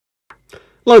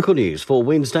Local news for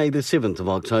Wednesday, the 7th of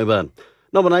October.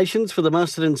 Nominations for the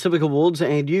Masterton Civic Awards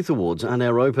and Youth Awards are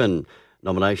now open.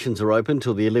 Nominations are open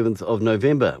till the 11th of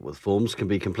November, with forms can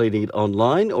be completed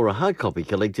online or a hard copy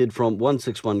collected from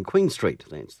 161 Queen Street.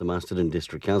 That's the Masterton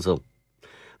District Council.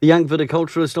 The Young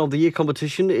Viticulturist of the Year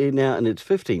competition, now in its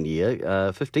 15th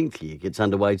year, gets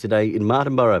underway today in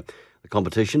Martinborough. The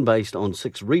competition, based on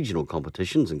 6 regional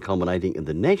competitions and culminating in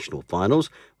the national finals,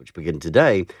 which begin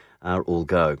today, are all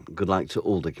go. Good luck to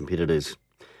all the competitors.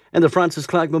 And the Francis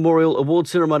Clark Memorial Award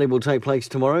ceremony will take place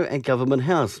tomorrow at Government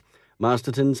House.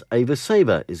 Masterton's Ava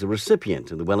Saber is a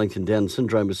recipient in the Wellington Down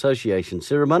Syndrome Association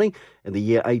ceremony in the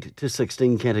Year 8 to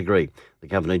 16 category. The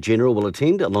Governor-General will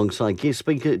attend alongside guest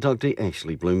speaker Dr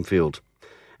Ashley Bloomfield.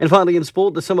 And finally in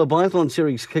sport, the Summer Biathlon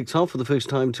Series kicks off for the first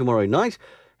time tomorrow night.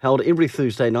 Held every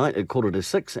Thursday night at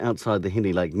 5:45 outside the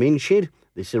Henley Lake Men's Shed.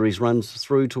 The series runs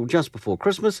through till just before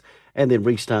Christmas and then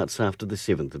restarts after the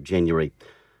 7th of January.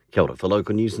 Kia ora for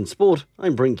local news and sport,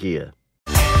 I'm Brent Gare.